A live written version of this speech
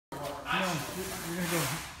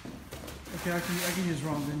Okay, I can use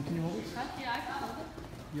wrong then. Can you hold it? Yeah, I can hold it.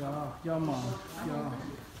 Yeah, man. Yeah.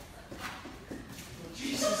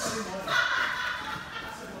 Jesus.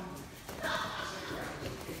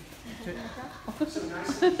 Okay.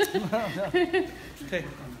 Okay.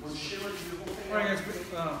 Alright guys,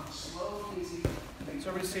 so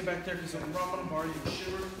everybody stay back there because I'm gonna bar you.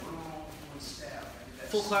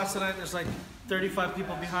 Full class tonight, there's like 35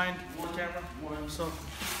 people behind the camera. So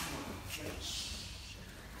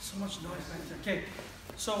much noise back there. Okay,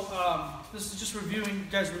 so this is just reviewing,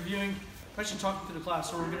 guys reviewing, I'm actually talking to the class,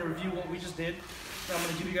 so we're gonna review what we just did. And I'm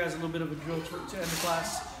gonna give you guys a little bit of a drill to end the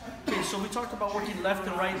class. Okay, so we talked about working left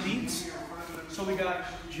and right leads. So we got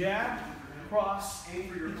jab, cross, he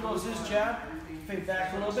throws his jab, fade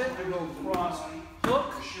back a little bit, I go cross,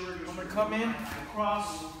 hook, I'm going to come in,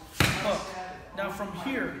 cross, hook. Now from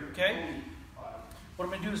here, okay, what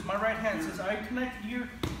I'm going to do is my right hand, since I connected here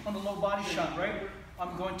on the low body shot, right,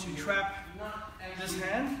 I'm going to trap this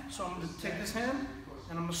hand, so I'm going to take this hand,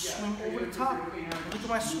 and I'm going to swing over the top. Look at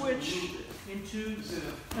my switch into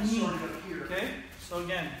a knee, okay? So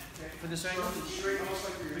again, for this angle,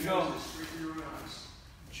 we go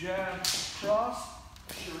jab, cross,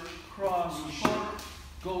 hook,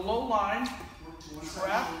 go low line,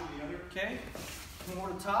 trap, okay? Come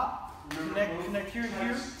over the top, connect here and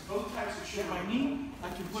here, get my knee, I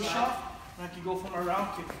can push up, and I can go for my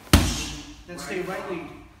round kick. Then stay right lead.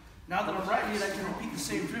 Now that I'm right lead, I can repeat the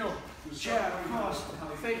same drill. Jab, cross,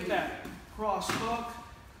 fake that, cross, hook,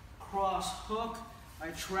 I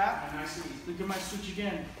trap, look at my switch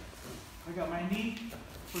again. I got my knee,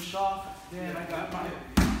 push off, then I got my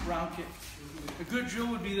round kick. A good drill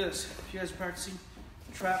would be this. If you guys are practicing,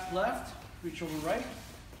 trap left, reach over right,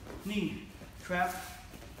 knee, trap,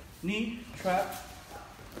 knee, trap,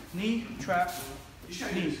 knee, trap,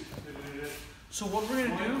 knee. So what we're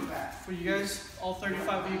going to do for you guys, all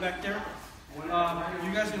 35 of you back there, you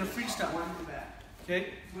guys are going to freestyle.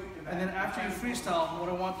 Okay? And then after you freestyle, what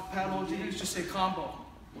I want the paddle to do is just say combo.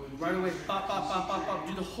 Right away, pop, pop, pop, pop, pop.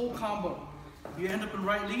 Do the whole combo. You end up in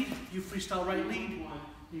right lead, you freestyle right lead,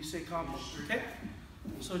 you say combo. Okay?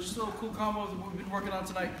 So just a little cool combo that we've been working on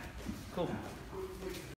tonight. Cool.